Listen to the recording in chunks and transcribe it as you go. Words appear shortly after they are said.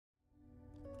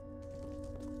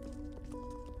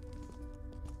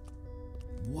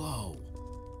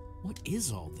What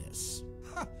is all this?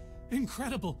 Ha!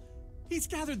 Incredible! He's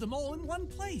gathered them all in one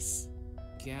place.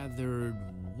 Gathered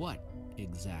what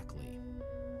exactly?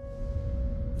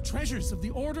 The treasures of the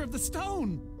Order of the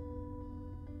Stone.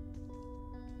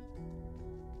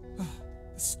 The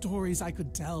stories I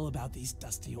could tell about these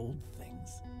dusty old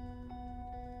things.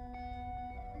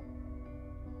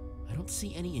 I don't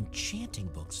see any enchanting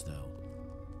books, though.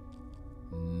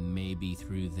 Maybe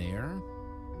through there?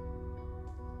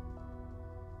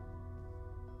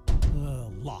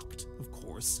 Locked, of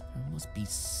course. There must be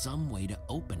some way to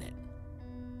open it.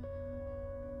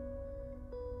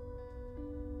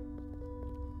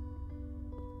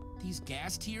 These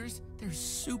gas tiers, they're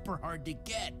super hard to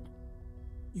get.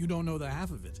 You don't know the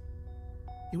half of it.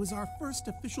 It was our first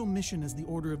official mission as the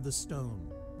Order of the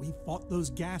Stone. We fought those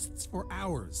ghasts for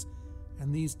hours,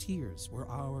 and these tears were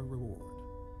our reward.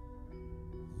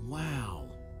 Wow.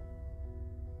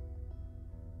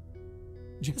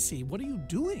 Jesse, what are you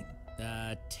doing?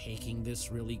 Taking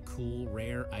this really cool,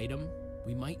 rare item.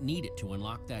 We might need it to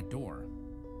unlock that door.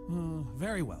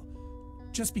 Very well.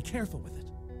 Just be careful with it.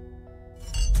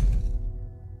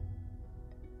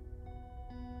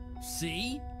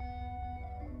 See?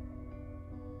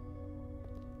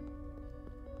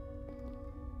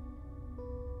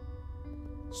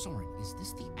 Soren, is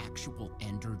this the actual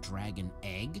Ender Dragon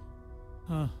egg?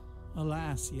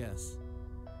 Alas, yes.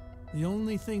 The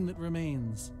only thing that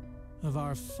remains of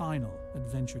our final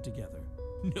adventure together.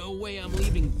 No way I'm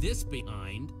leaving this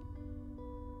behind.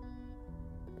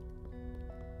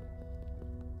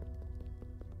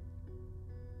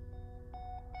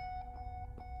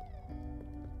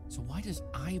 So why does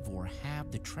Ivor have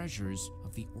the treasures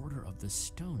of the Order of the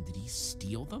Stone? Did he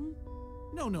steal them?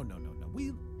 No.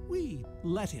 We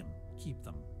let him keep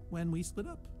them when we split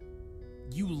up.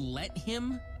 You let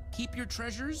him keep your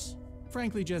treasures?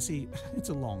 Frankly, Jesse, it's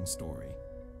a long story.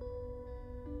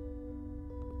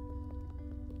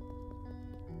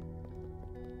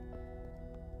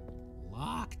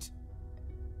 Locked.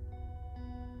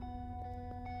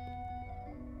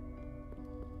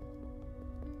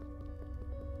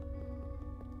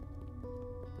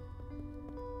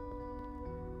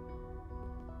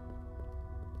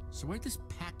 So where'd this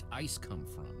packed ice come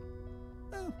from?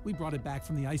 Well, we brought it back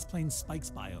from the Ice Plains Spikes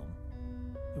biome.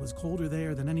 It was colder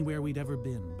there than anywhere we'd ever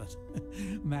been, but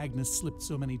Magnus slipped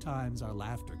so many times our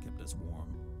laughter kept us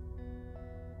warm.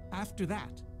 After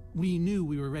that, we knew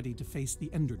we were ready to face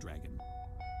the Ender Dragon.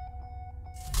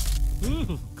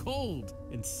 Ooh, cold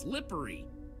and slippery.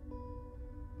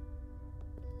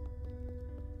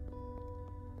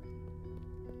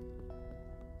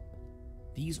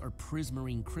 These are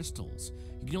prismarine crystals.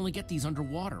 You can only get these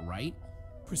underwater, right?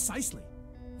 Precisely.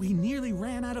 We nearly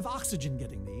ran out of oxygen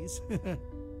getting these.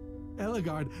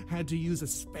 Eligard had to use a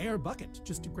spare bucket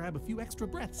just to grab a few extra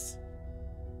breaths.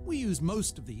 We used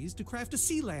most of these to craft a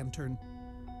sea lantern.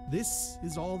 This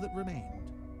is all that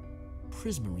remained.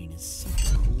 Prismarine is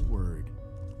such a cool word.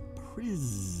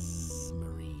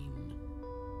 Prismarine.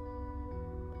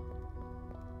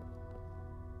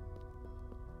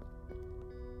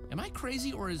 Am I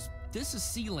crazy, or is this a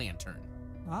sea lantern?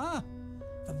 Ah,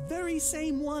 the very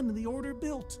same one the Order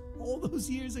built all those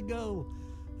years ago.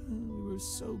 We were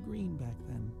so green back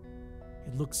then.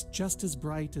 It looks just as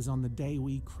bright as on the day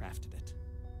we crafted it.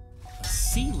 A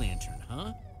sea lantern,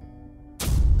 huh?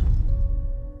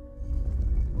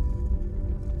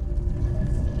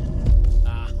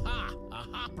 Aha! A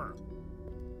hopper!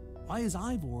 Why is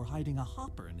Ivor hiding a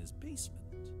hopper in his basement?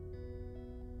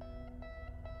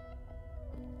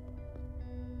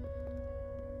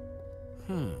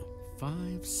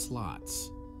 5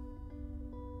 slots.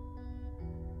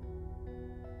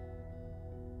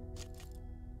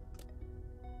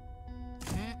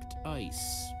 Packed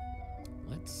ice.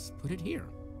 Let's put it here.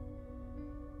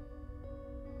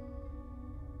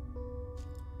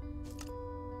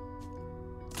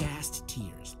 Gassed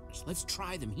tears. Let's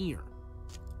try them here.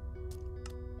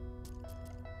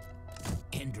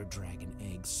 Ender Dragon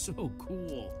egg, so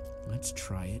cool. Let's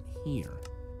try it here.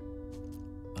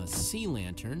 A sea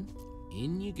lantern,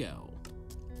 in you go.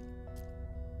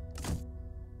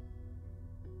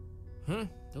 Huh,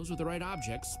 those were the right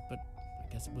objects, but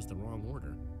I guess it was the wrong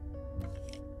order.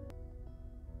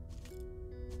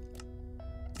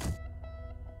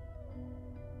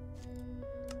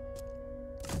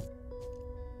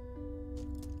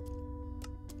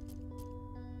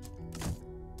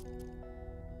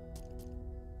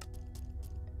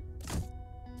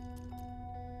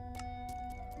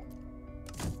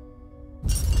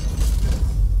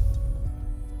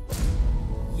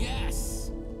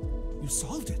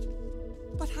 Solved it.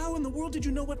 But how in the world did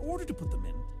you know what order to put them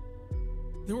in?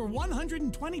 There were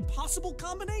 120 possible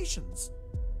combinations.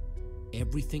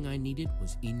 Everything I needed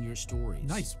was in your stories.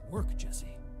 Nice work,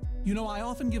 Jesse. You know, I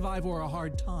often give Ivor a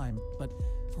hard time, but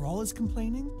for all his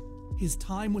complaining, his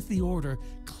time with the Order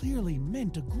clearly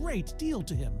meant a great deal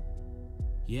to him.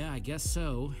 Yeah, I guess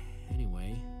so.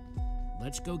 Anyway,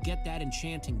 let's go get that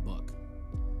enchanting book.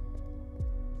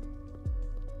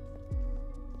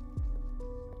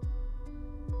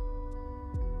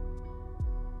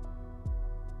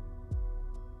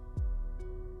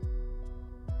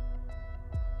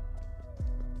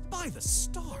 By the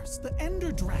stars, the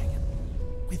Ender Dragon,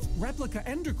 with replica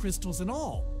Ender crystals and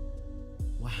all.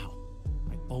 Wow,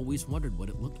 I always wondered what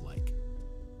it looked like.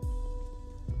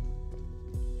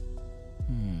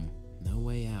 No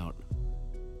way out.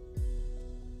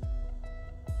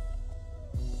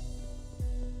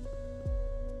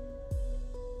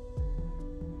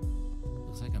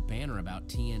 Looks like a banner about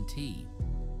TNT.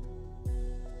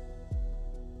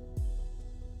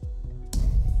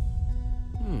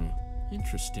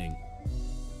 Interesting.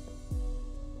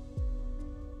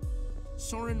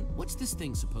 Soren, what's this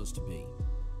thing supposed to be?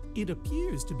 It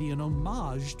appears to be an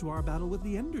homage to our battle with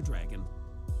the Ender Dragon.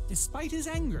 Despite his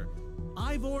anger,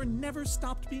 Ivor never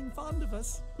stopped being fond of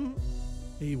us.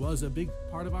 He was a big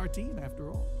part of our team, after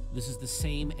all. This is the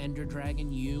same Ender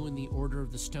Dragon you and the Order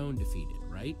of the Stone defeated,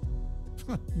 right?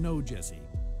 No, Jesse.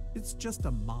 It's just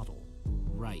a model.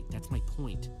 Right, that's my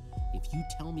point. If you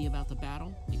tell me about the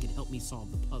battle, it could help me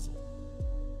solve the puzzle.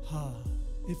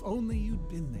 If only you'd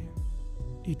been there.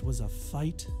 It was a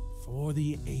fight for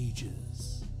the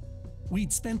ages.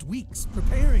 We'd spent weeks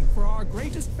preparing for our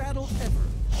greatest battle ever.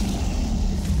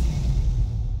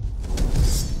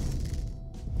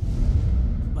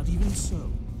 But even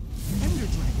so, Ender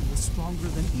Dragon was stronger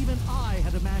than even I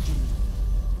had imagined.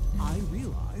 I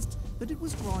realized that it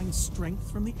was drawing strength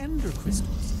from the Ender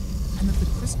crystals, and that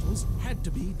the crystals had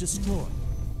to be destroyed.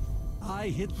 I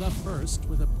hit the first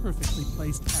with a perfectly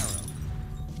placed arrow.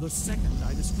 The second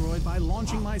I destroyed by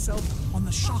launching myself on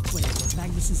the shockwave of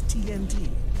Magnus's TNT.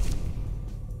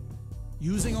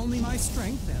 Using only my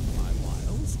strength and my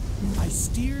wiles, I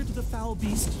steered the foul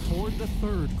beast toward the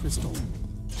third crystal.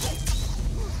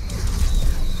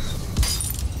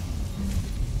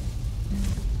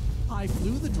 I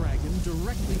flew the dragon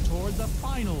directly toward the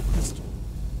final crystal.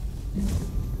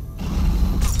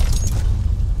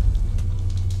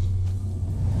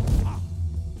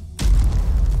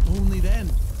 Only then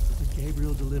did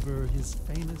Gabriel deliver his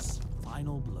famous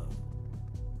final blow.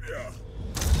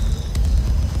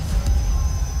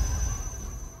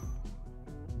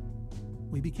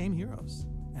 We became heroes,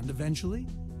 and eventually,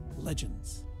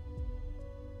 legends.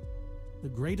 The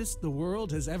greatest the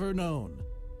world has ever known.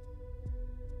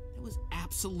 That was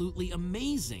absolutely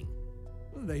amazing.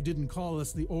 They didn't call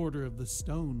us the Order of the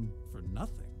Stone for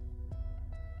nothing.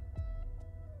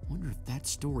 Wonder if that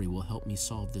story will help me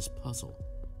solve this puzzle.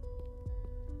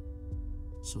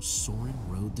 So Soren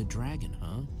rode the dragon,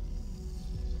 huh?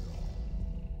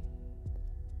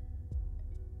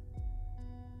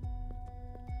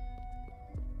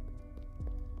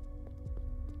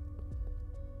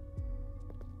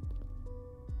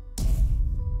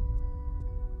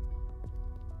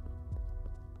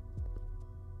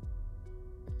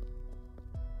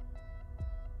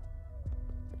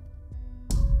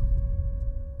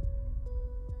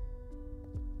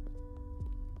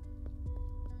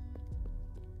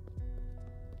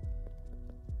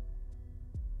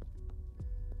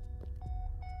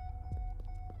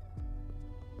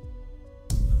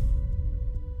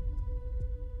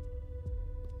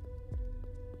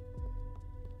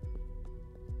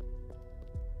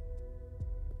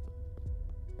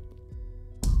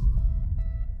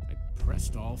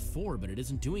 Pressed all four, but it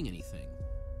isn't doing anything.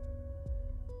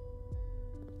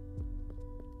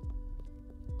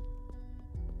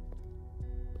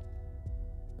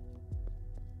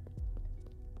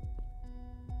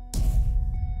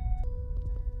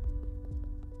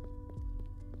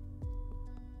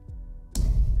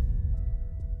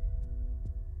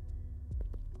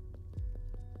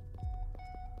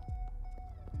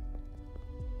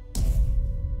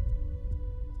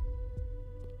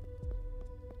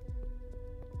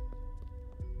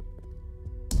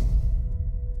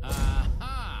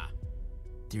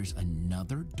 There's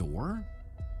another door?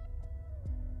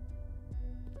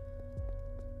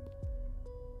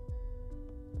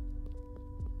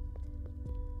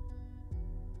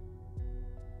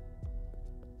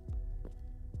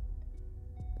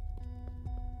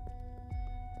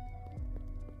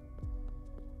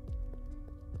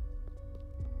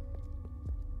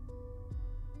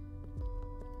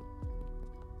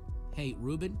 Hey,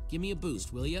 Ruben, give me a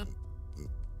boost, will ya?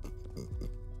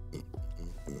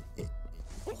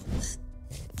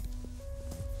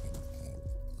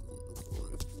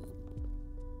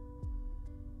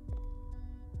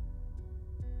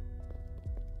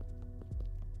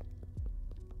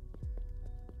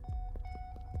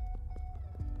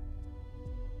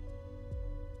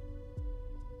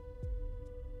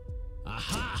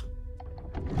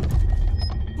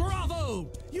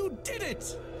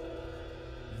 it!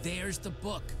 There's the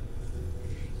book.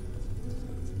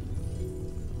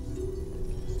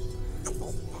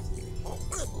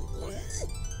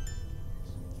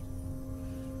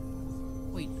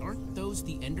 Wait, aren't those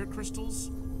the ender crystals?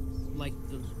 Like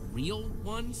the real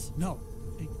ones? No,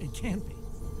 it can't be.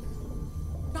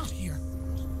 Not here.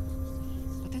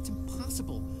 But that's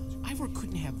impossible. Ivor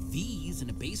couldn't have these in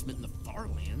a basement in the far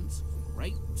lands,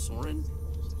 right, Soren?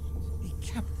 He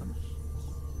kept them.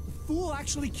 The fool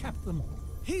actually kept them.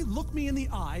 He looked me in the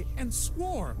eye and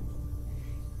swore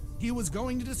he was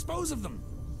going to dispose of them.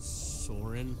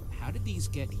 Soren, how did these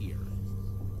get here?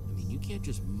 I mean, you can't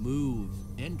just move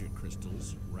ender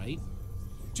crystals, right?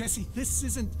 Jesse, this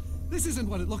isn't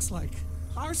what it looks like.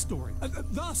 Our story,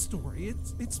 the story,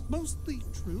 it's mostly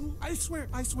true. I swear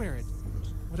it.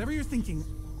 Whatever you're thinking,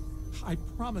 I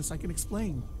promise I can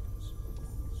explain.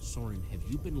 Soren, have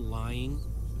you been lying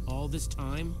all this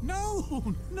time?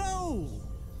 No!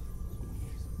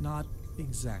 Not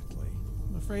exactly.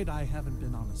 I'm afraid I haven't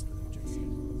been honest with you, Jesse.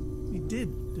 We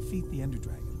did defeat the Ender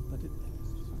Dragon, but it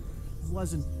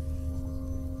wasn't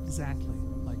exactly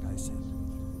like I said.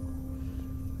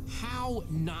 How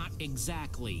not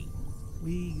exactly?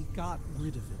 We got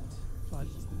rid of it, but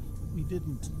we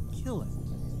didn't kill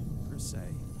it, per se.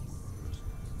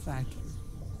 In fact,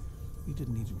 we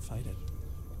didn't even fight it.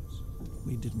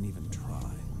 We didn't even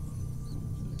try.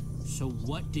 So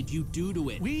what did you do to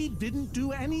it? We didn't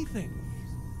do anything.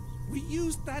 We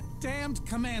used that damned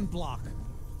command block.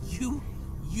 You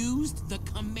used the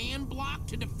command block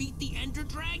to defeat the Ender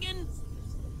Dragon?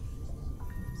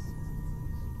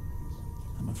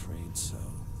 I'm afraid so.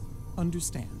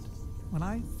 Understand, when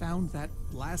I found that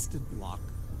blasted block,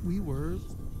 we were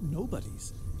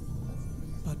nobodies.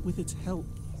 But with its help,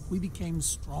 we became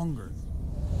stronger,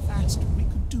 faster. We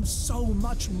could do so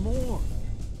much more.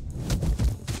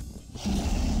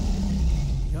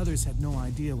 The others had no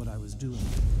idea what I was doing.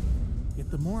 Yet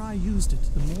the more I used it,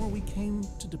 the more we came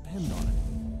to depend on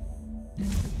it.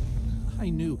 I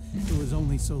knew it was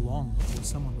only so long before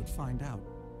someone would find out.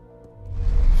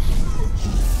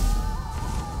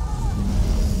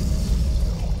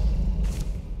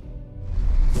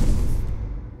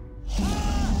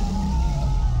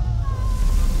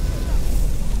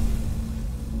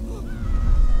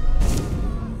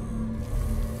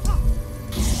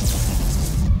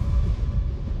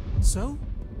 So,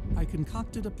 I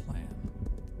concocted a plan.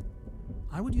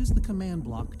 I would use the command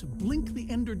block to blink the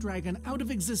Ender Dragon out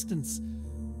of existence.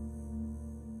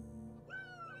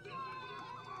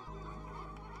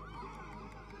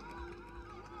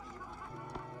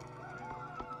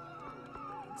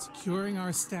 Securing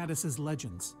our status as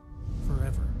legends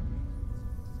forever.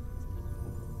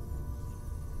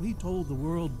 We told the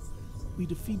world we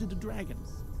defeated a dragon.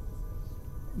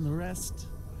 And the rest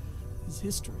is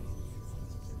history.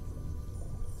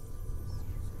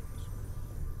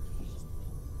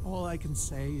 All I can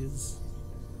say is,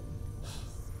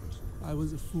 I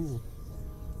was a fool.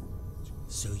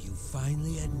 So you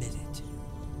finally admit it.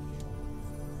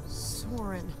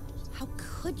 Soren, how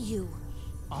could you?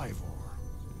 Ivor.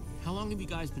 How long have you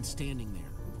guys been standing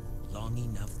there? Long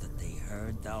enough that they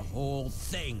heard the whole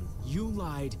thing. You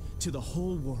lied to the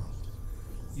whole world.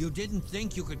 You didn't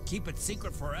think you could keep it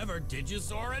secret forever, did you,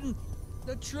 Soren?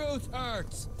 The truth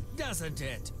hurts, doesn't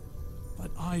it? But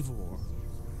Ivor,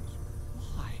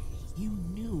 why? You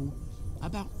knew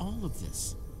about all of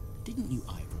this, didn't you,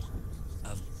 Ivor?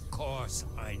 Of course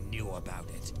I knew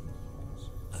about it.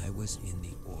 I was in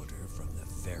the Order from the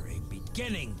very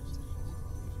beginning.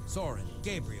 Soren,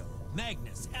 Gabriel,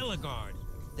 Magnus, Ellegaard,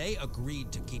 they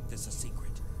agreed to keep this a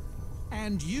secret.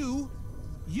 And you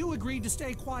agreed to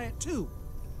stay quiet too,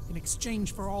 in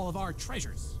exchange for all of our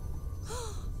treasures.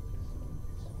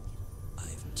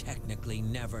 I've technically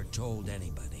never told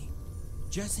anybody.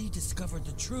 Jesse discovered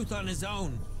the truth on his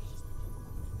own.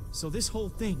 So this whole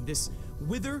thing, this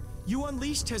wither you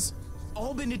unleashed, has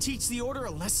all been to teach the Order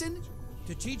a lesson?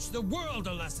 To teach the world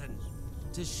a lesson.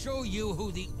 To show you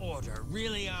who the Order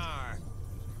really are.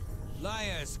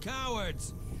 Liars,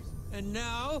 cowards. And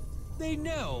now, they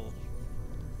know.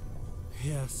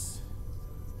 Yes,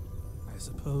 I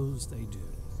suppose they do.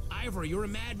 Ivor, you're a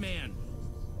madman.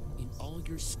 In all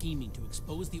your scheming to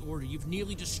expose the Order, you've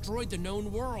nearly destroyed the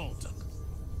known world. Look,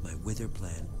 my wither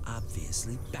plan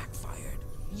obviously backfired.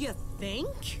 You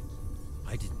think?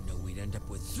 I didn't know we'd end up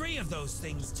with 3 of those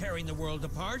things tearing the world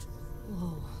apart.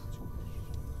 Whoa.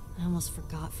 I almost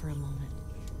forgot for a moment.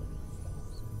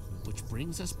 Which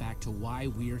brings us back to why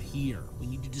we're here. We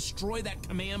need to destroy that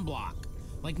command block.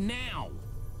 Like now.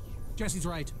 Jesse's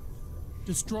right.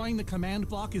 Destroying the command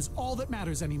block is all that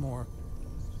matters anymore.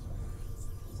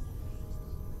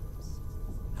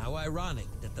 How ironic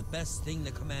that the best thing the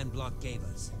command block gave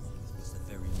us was the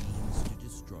very means to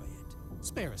destroy it.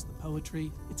 Spare us the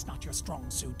poetry. It's not your strong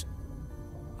suit.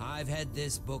 I've had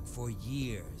this book for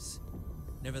years.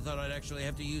 Never thought I'd actually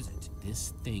have to use it.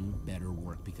 This thing better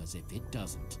work, because if it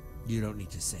doesn't... You don't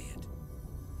need to say it.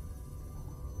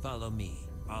 Follow me.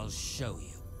 I'll show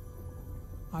you.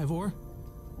 Ivor,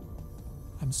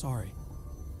 I'm sorry.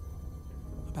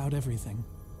 About everything.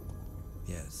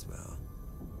 Yes, well,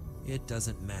 it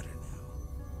doesn't matter now.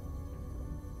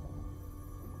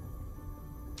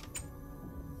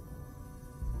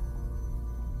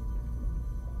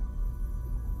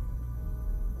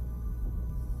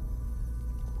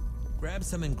 Grab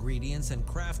some ingredients and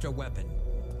craft a weapon.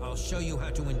 I'll show you how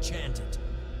to enchant it.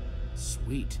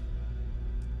 Sweet.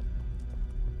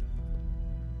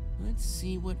 Let's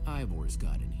see what Ivor's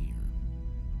got in here.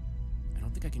 I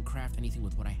don't think I can craft anything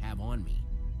with what I have on me.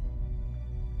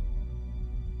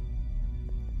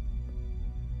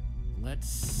 Let's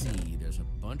see, there's a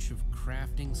bunch of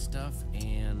crafting stuff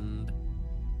and...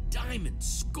 Diamond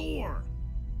score!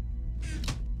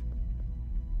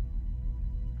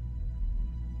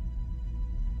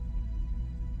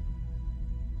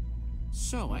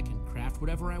 So I can craft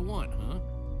whatever I want, huh?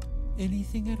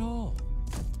 Anything at all.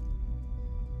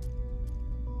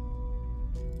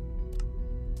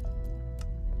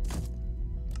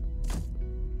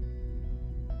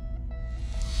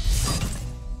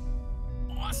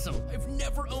 Awesome! I've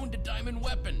never owned a diamond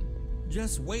weapon!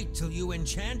 Just wait till you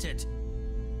enchant it.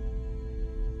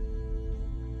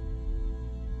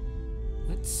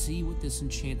 Let's see what this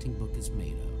enchanting book is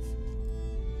made of.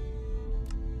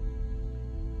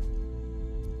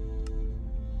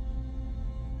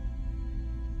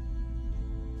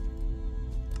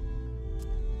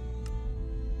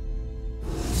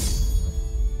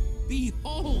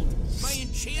 Behold! My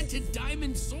enchanted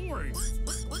diamond sword!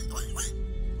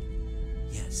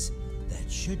 Yes,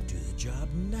 that should do the job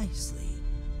nicely.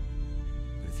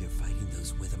 But if you're fighting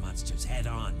those wither monsters head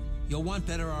on, you'll want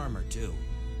better armor too.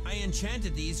 I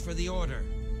enchanted these for the Order.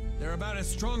 They're about as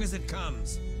strong as it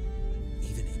comes.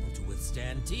 Even able to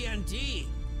withstand TNT.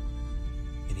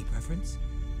 Any preference?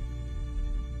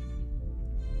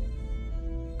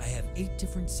 I have 8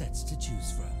 different sets to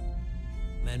choose from.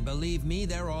 And believe me,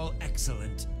 they're all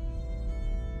excellent.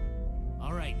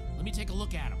 All right, let me take a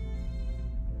look at them.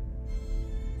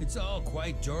 It's all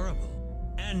quite durable.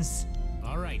 And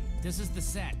All right, this is the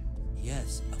set.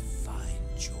 yes, a fine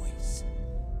choice.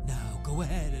 Now go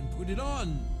ahead and put it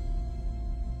on.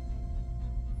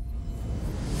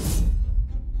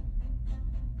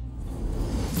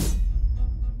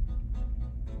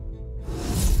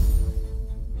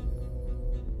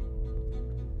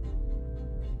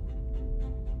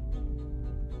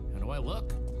 How do I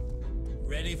look?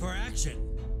 Ready for action.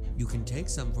 You can take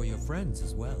some for your friends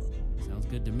as well. Sounds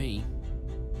good to me.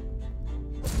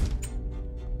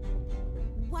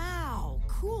 Wow,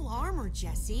 cool armor,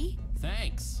 Jesse.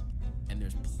 Thanks. And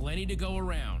there's plenty to go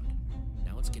around.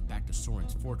 Now let's get back to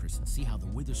Soren's fortress and see how the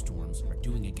Wither Storms are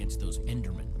doing against those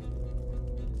Endermen.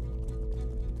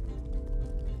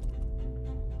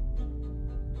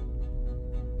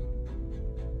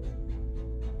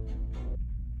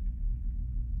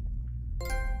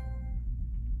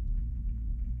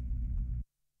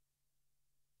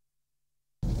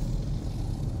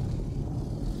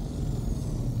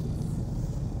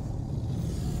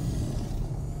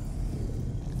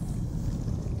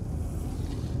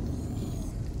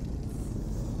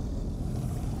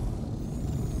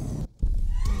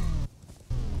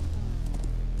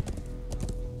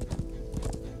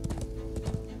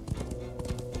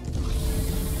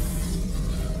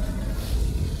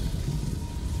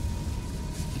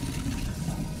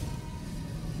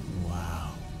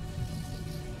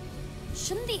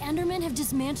 Shouldn't the Endermen have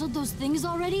dismantled those things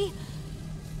already?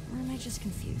 Or am I just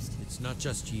confused? It's not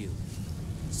just you.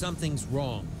 Something's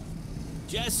wrong.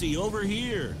 Jesse, over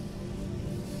here!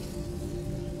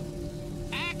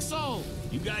 Axel!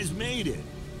 You guys made it!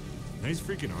 Nice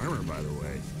freaking armor, by the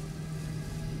way.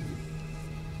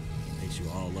 Makes you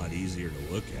all a lot easier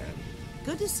to look at.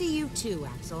 Good to see you too,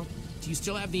 Axel. Do you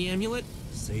still have the amulet?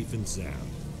 Safe and sound.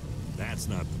 That's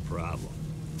not the problem.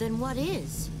 Then what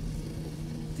is?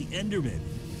 The Endermen,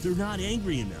 they're not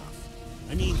angry enough.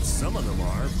 I mean, some of them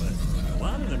are, but a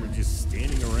lot of them are just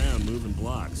standing around moving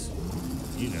blocks.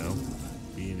 You know,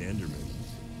 being Endermen.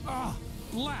 Ah,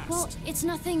 blast! Well, it's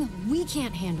nothing we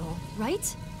can't handle,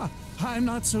 right? I'm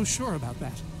not so sure about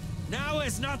that. Now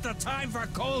is not the time for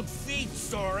cold feet,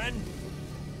 Soren!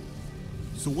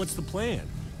 So what's the plan?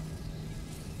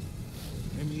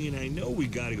 I mean, I know we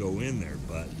gotta go in there,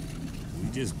 but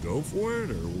we just go for it,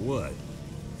 or what?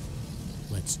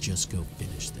 Let's just go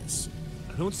finish this.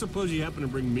 I don't suppose you happen to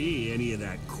bring me any of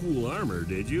that cool armor,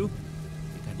 did you?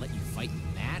 Think I'd let you fight in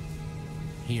that?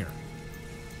 Here.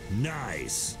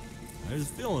 Nice. I was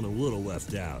feeling a little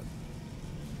left out.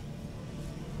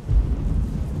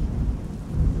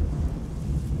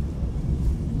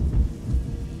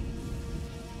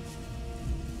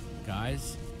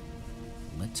 Guys,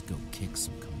 let's go kick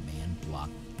some command block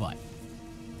butt.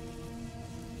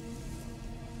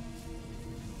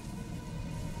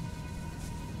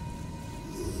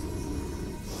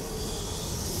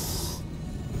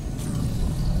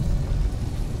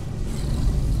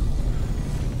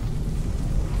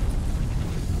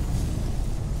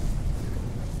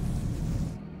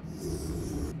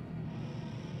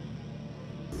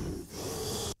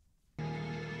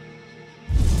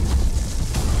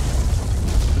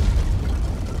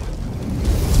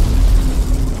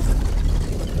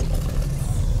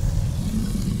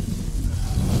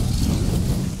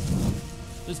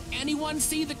 Does anyone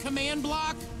see the command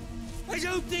block? I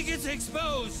don't think it's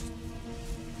exposed!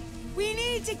 We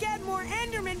need to get more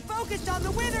Endermen focused on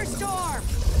the Wither Storm!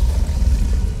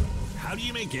 How do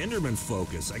you make Enderman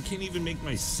focus? I can't even make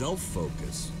myself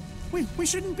focus. We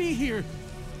shouldn't be here.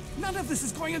 None of this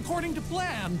is going according to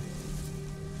plan.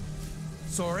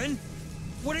 Soren?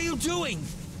 What are you doing?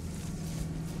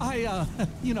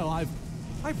 You know,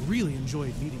 I've really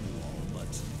enjoyed meeting you all,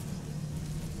 but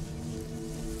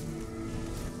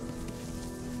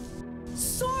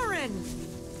Soren!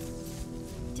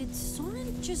 Did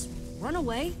Soren just run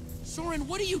away? Soren,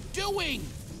 what are you doing?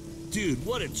 Dude,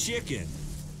 what a chicken.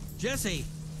 Jesse,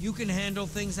 you can handle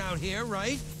things out here,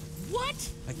 right? What?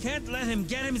 I can't let him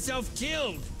get himself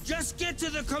killed! Just get to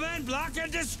the command block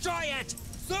and destroy it!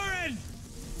 Soren!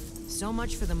 So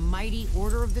much for the mighty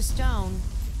Order of the Stone.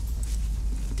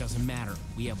 Doesn't matter.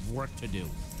 We have work to do.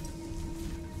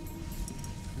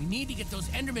 We need to get those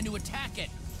Endermen to attack it.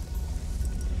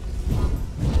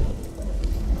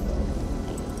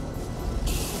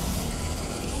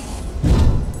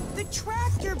 The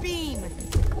tractor beam!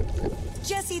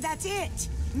 Jesse, that's it!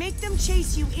 Make them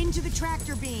chase you into the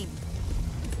tractor beam.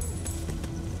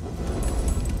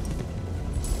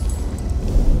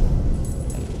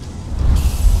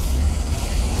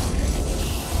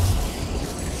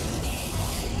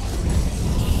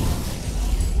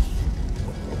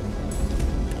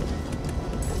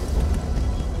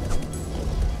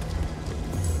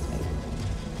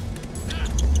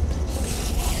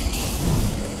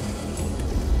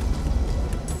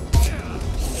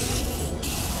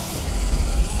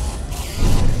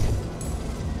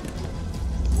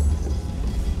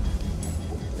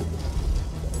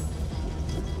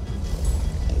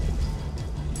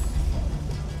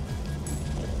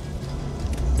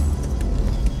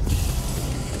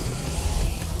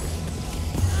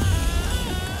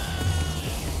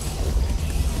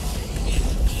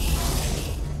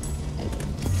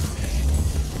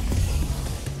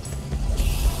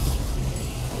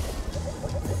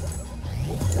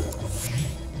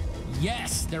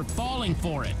 Yes, they're falling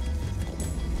for it.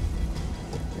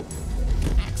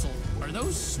 Axel, are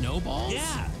those snowballs?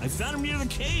 Yeah, I found him near the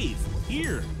cave.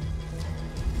 Here.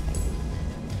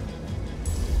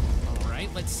 All right,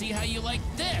 let's see how you like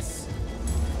this.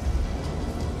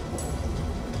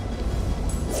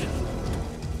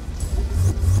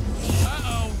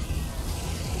 Uh-oh.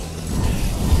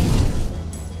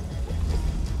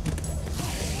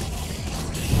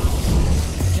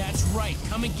 That's right,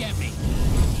 come and get me.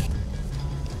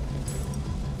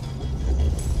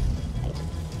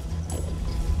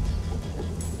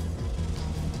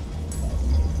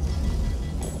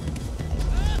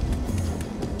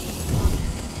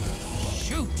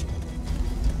 Shoot!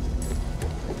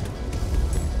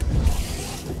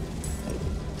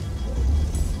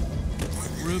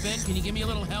 Ruben, can you give me a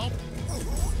little help?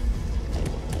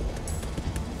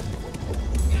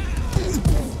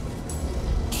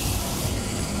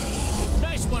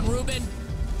 Nice one, Ruben.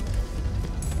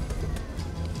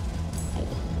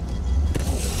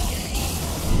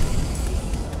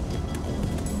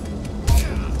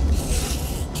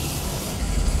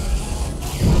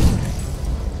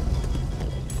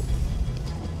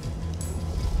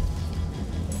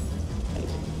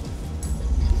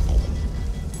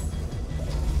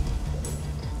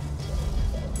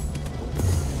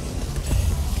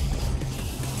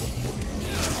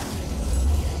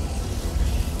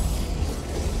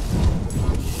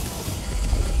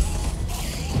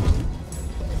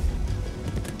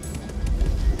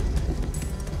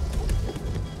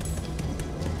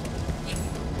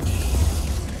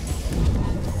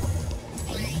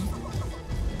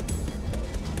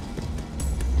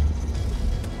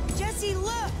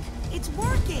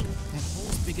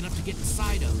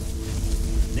 outside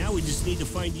of. Now we just need to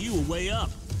find you a way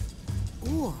up.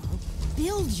 Or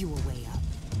build you a way up.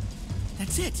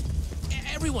 That's it.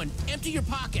 Everyone, empty your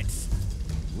pockets.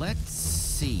 Let's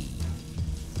see.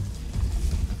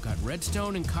 I've got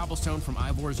redstone and cobblestone from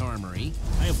Ivor's armory.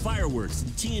 I have fireworks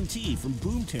and TNT from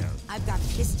Boomtown. I've got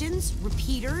pistons,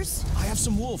 repeaters. I have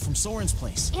some wool from Soren's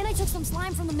place. And I took some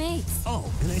slime from the maze. Oh,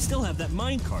 and I still have that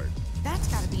minecart. That's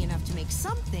gotta be enough to make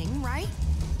something, right?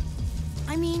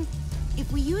 I mean,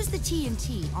 if we use the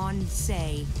TNT on,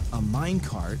 say... A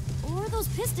minecart? Or those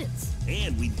pistons.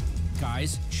 And we...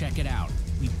 Guys, check it out.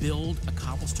 We build a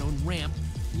cobblestone ramp,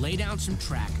 lay down some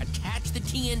track, attach the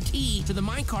TNT to the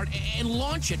minecart, and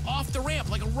launch it off the ramp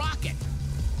like a rocket.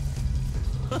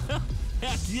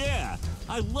 Heck yeah!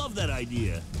 I love that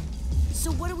idea.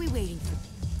 So what are we waiting for?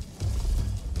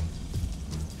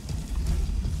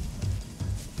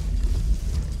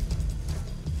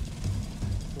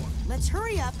 Let's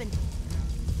hurry up and...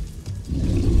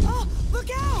 Oh, look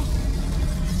out!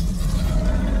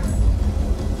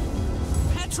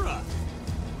 Petra!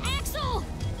 Axel!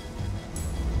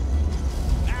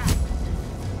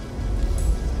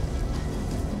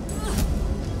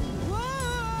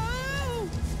 Whoa!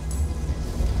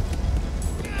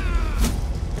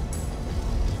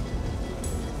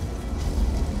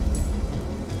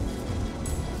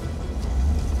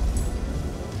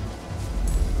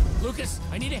 Lucas,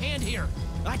 I need a hand here.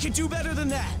 I can do better than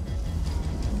that.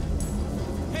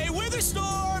 Hey,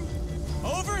 Witherstorm!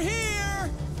 Over here!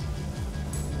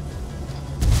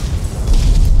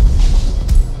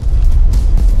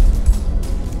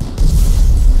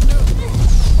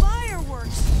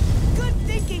 Fireworks! Good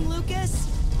thinking, Lucas!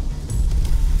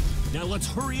 Now let's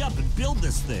hurry up and build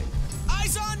this thing.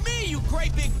 Eyes on me, you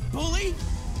great big bully!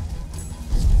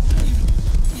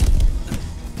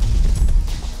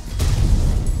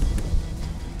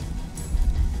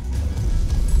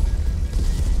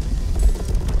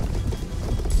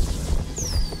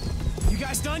 You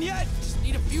guys done yet? Just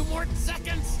need a few more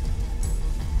seconds.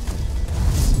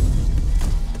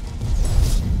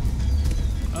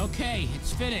 Okay,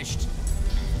 it's finished.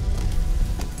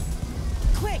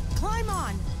 Quick, climb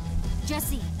on!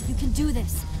 Jesse, you can do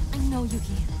this. I know you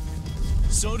can.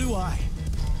 So do I.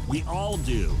 We all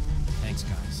do. Thanks,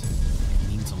 guys. It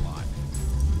means a lot.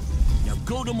 Now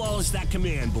go demolish that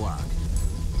command block.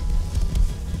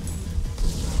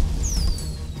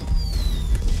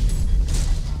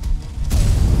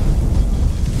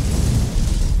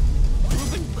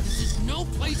 Ruben, this is no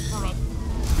place for a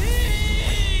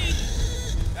pig!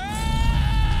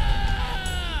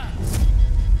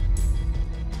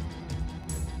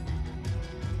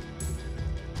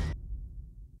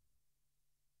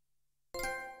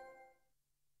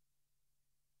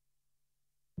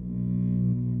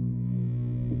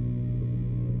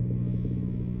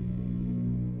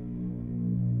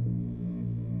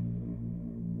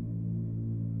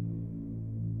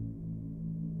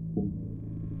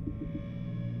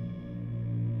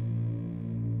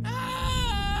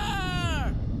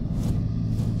 Ah! Ah!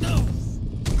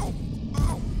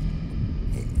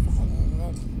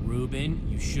 Ruben,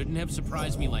 you shouldn't have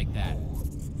surprised me like that.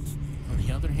 On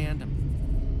the other hand,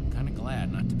 I'm kind of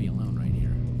glad not to be alone right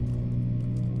here.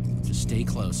 Just stay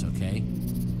close, okay?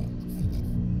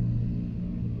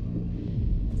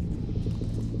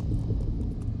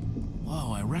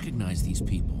 Whoa, I recognize these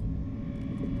people.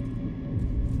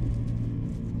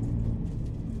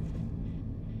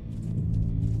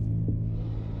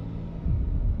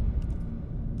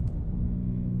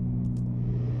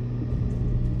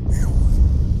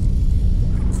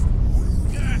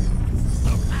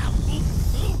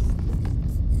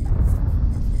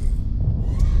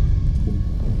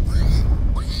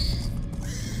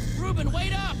 Ruben,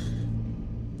 wait up!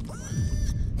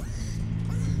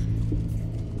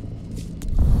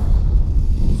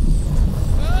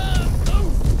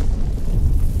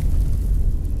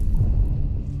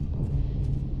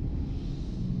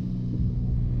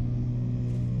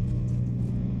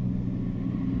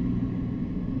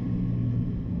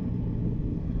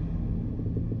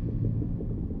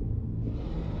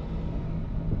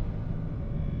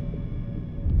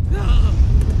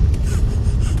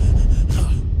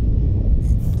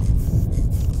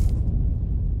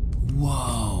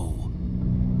 Whoa.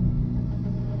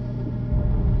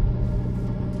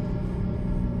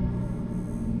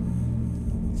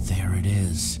 There it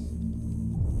is.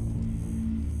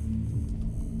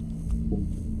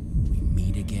 We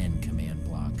meet again, command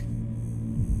block.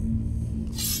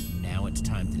 Now it's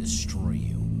time to destroy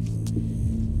you.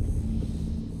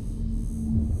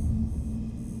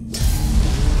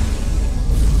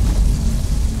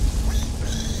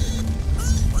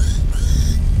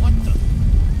 What the?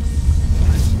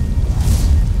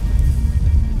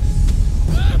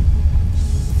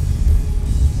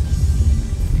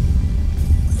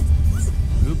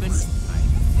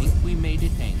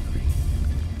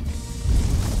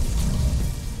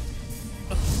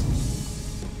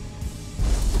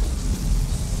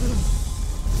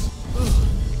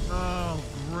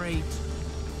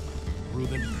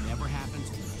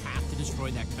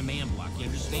 block, you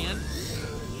understand?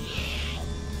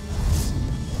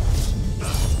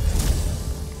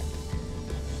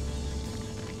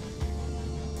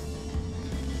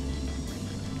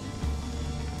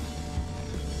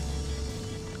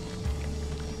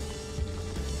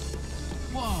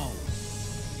 Whoa!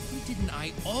 Why didn't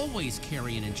I always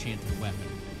carry an enchanted weapon?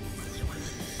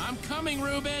 I'm coming,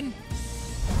 Reuben!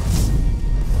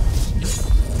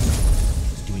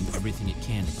 It's doing everything it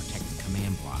can to protect the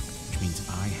command block, which means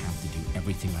I have to do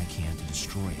everything I can to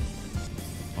destroy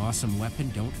it. Awesome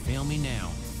weapon, don't fail me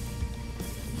now.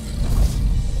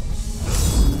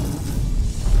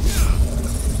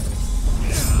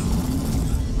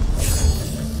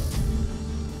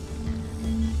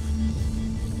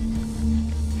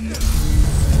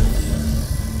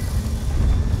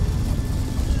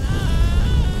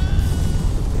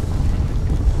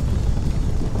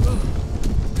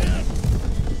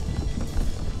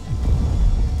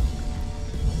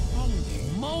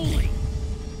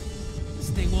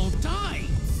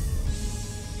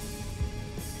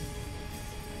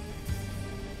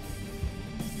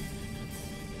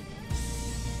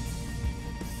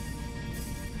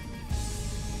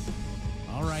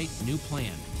 New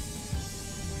plan.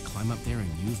 Climb up there and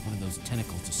use one of those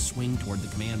tentacles to swing toward the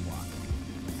command block.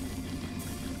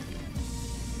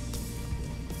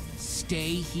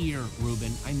 Stay here,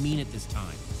 Reuben. I mean it this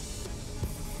time.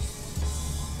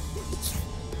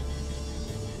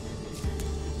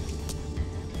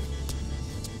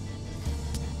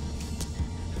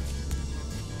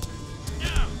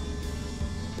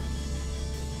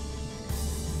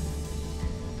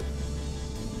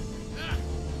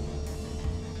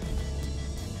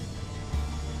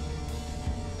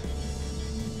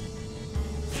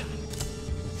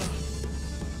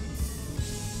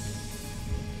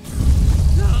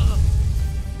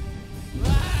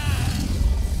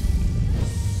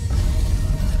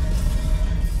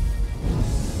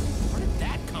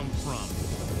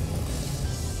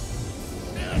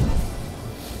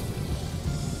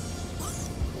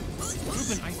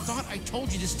 I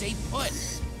told you to stay put.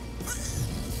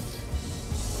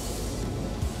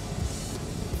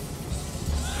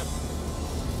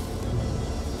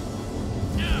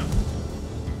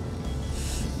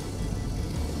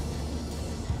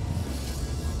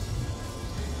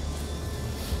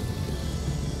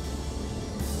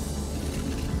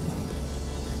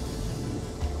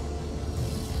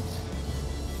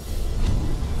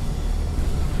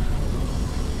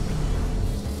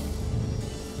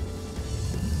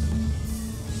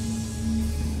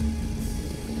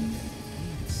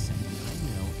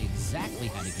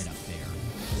 How to get up there.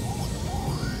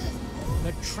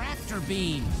 The tractor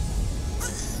beam.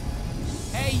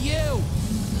 Hey, you!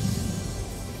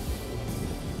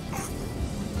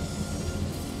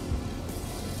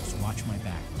 Just watch my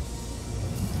back.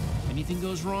 If anything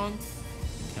goes wrong,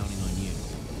 I'm counting on you.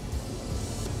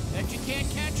 Bet you can't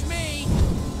catch me!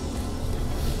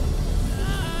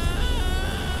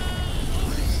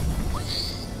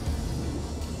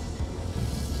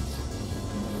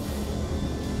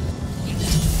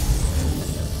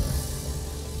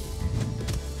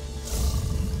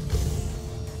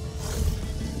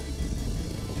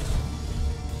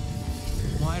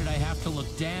 Why did I have to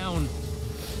look down?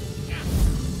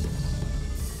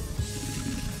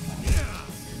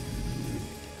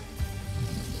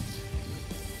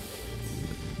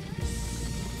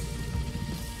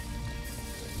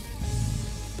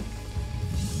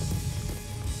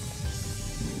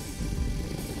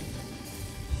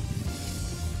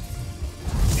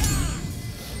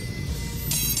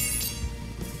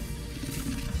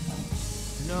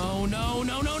 No, no,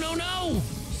 no, no, no, no!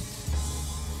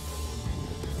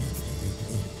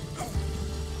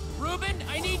 Reuben,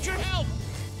 I need your help!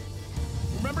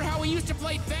 Remember how we used to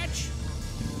play fetch?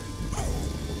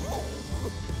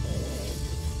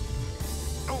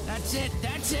 That's it,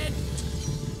 that's it!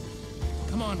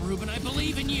 Come on, Reuben, I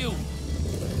believe in you!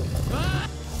 Ah!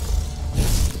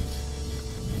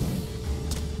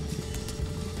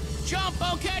 Jump,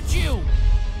 I'll catch you!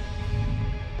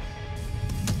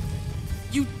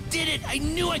 You did it! I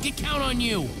knew I could count on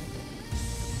you!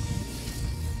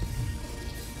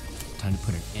 Time to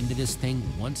put an end to this thing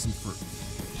once and for...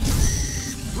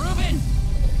 Reuben!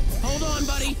 Hold on,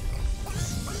 buddy!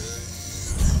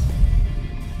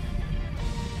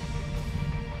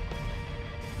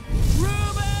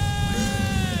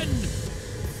 Reuben!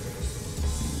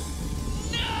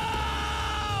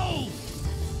 No!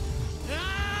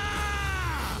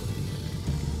 Ah!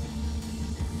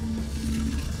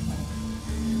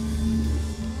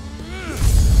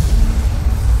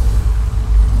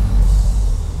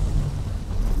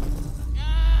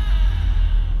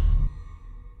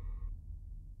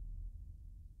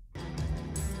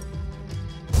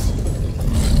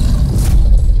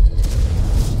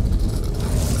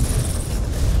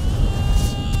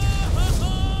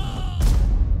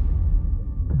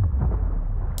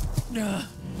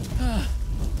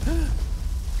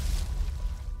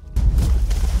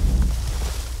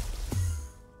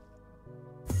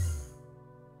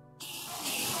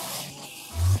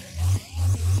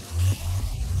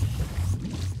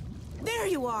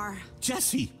 are.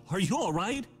 Jesse, are you all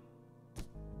right?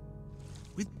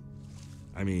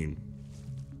 I mean,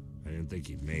 I didn't think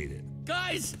he made it.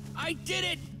 Guys, I did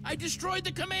it! I destroyed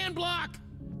the command block!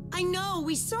 I know,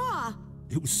 we saw.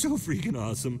 It was so freaking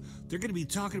awesome. They're gonna be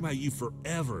talking about you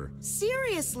forever.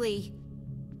 Seriously.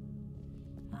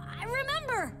 I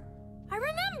remember!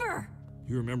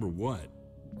 You remember what?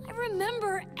 I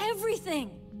remember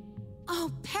everything! Oh,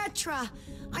 Petra,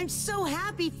 I'm so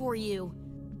happy for you.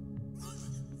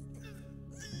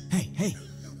 Hey.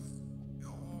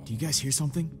 Do you guys hear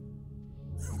something?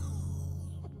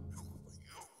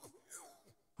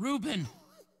 Reuben!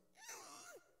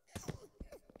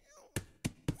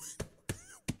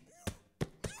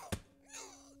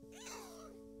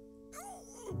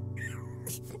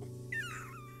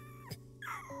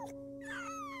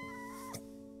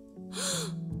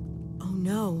 Oh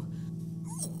no.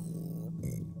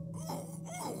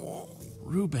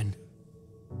 Reuben.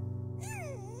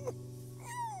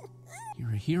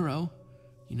 You're a hero.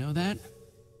 You know that?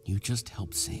 You just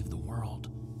helped save the world.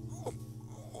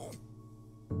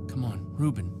 Come on,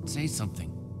 Reuben, say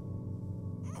something.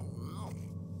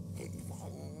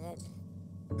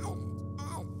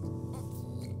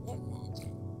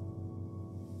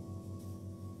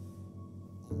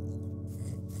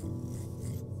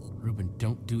 Reuben,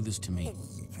 don't do this to me.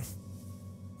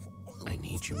 I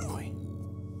need you, boy.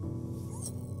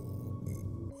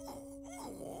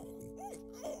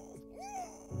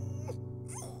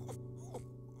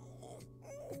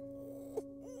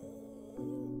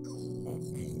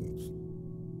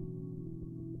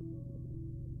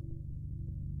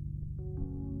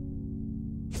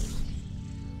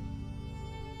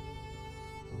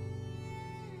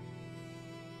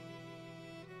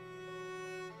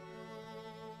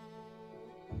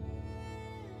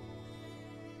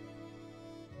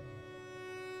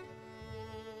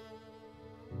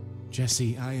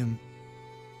 Jesse, I am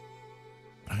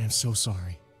so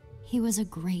sorry. He was a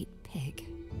great pig.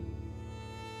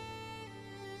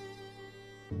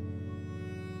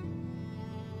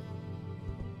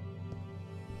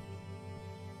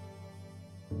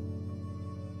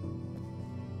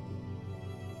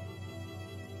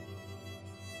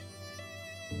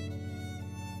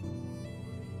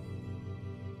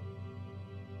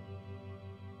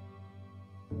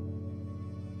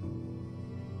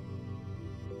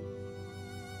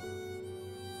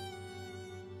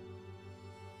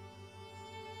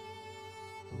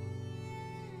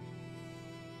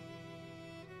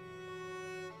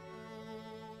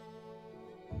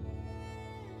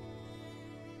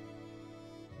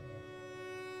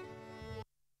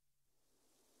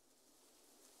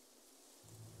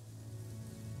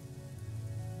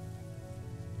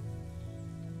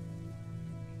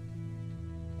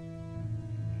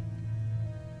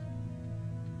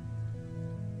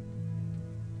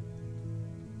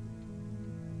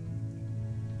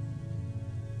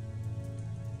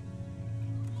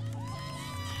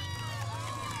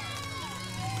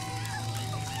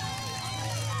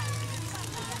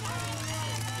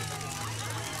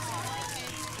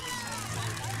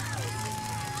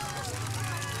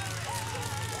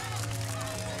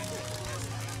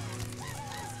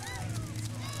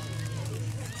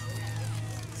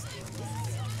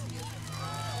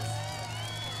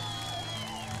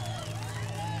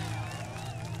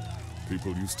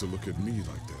 People used to look at me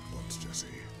like that once, Jesse.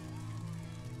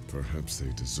 Perhaps they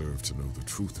deserve to know the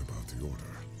truth about the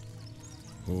Order.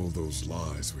 All those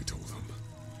lies we told them.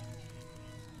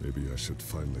 Maybe I should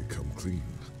finally come clean.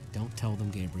 Don't tell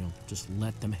them, Gabriel. Just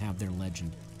let them have their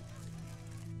legend.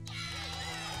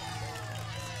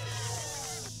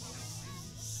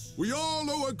 We all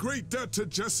owe a great debt to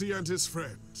Jesse and his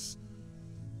friends.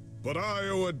 But I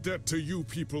owe a debt to you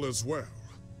people as well.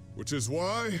 Which is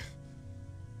why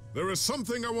there is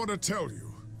something I want to tell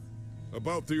you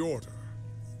about the Order.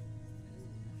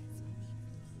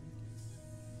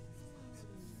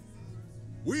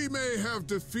 We may have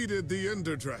defeated the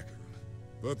Ender Dragon,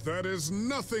 but that is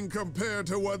nothing compared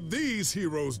to what these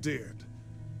heroes did.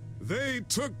 They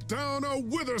took down a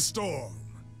Wither Storm.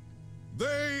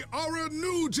 They are a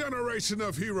new generation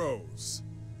of heroes.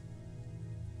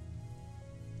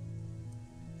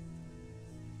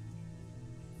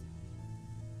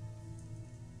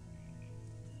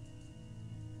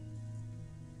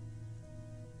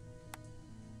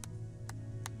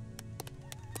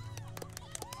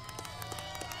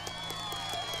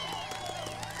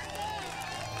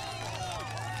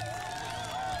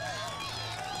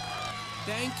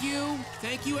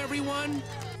 Thank you, everyone.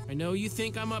 I know you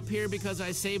think I'm up here because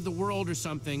I saved the world or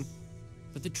something,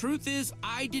 but the truth is,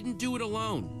 I didn't do it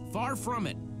alone. Far from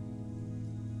it.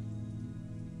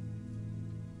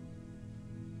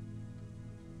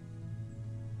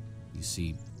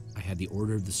 see, I had the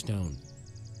Order of the Stone.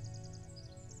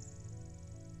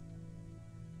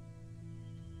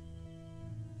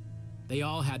 They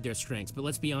all had their strengths, but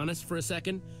let's be honest for a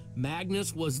second,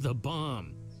 Magnus was the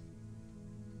bomb.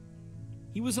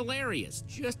 He was hilarious,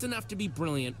 just enough to be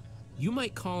brilliant. You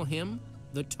might call him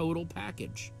the total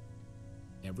package.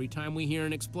 Every time we hear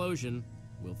an explosion,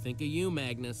 we'll think of you,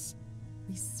 Magnus.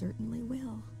 We certainly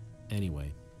will.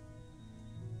 Anyway,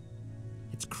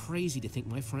 it's crazy to think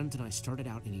my friends and I started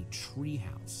out in a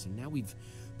treehouse, and now we've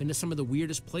been to some of the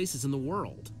weirdest places in the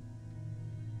world.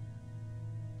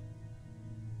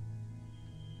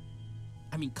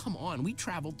 I mean, come on, we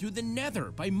traveled through the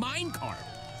Nether by minecart.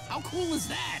 How cool is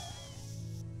that?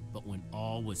 But when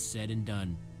all was said and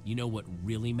done, you know what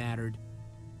really mattered?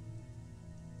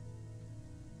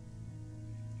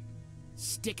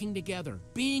 Sticking together,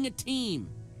 being a team.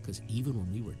 Because even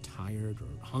when we were tired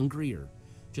or hungry or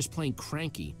just plain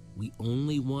cranky, we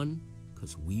only won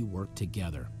because we worked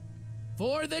together.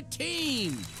 For the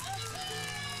team!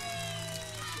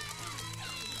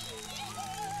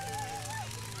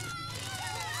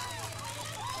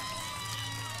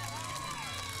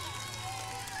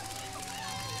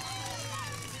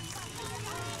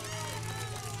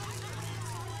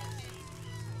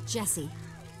 Jesse,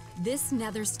 this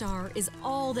Nether Star is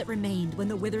all that remained when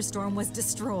the Wither Storm was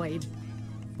destroyed.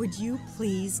 Would you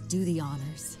please do the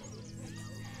honors?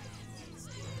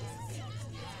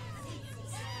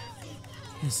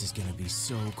 This is gonna be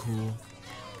so cool.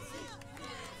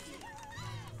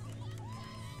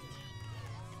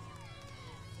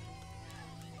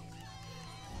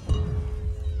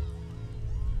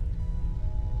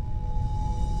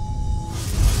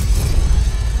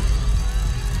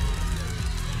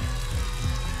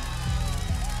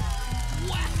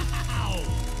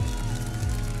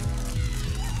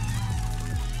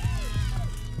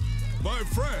 My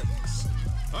friends,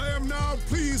 I am now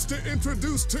pleased to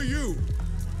introduce to you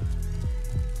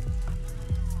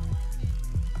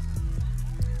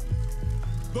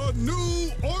the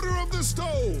new Order of the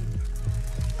Stone.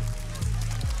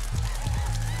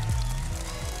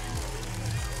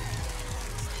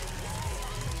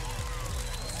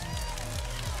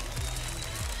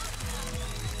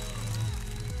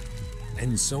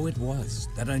 And so it was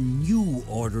that a new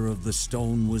Order of the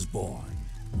Stone was born.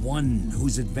 One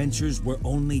whose adventures were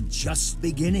only just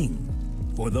beginning.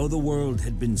 For though the world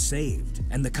had been saved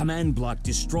and the command block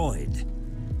destroyed,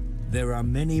 there are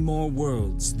many more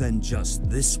worlds than just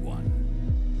this one.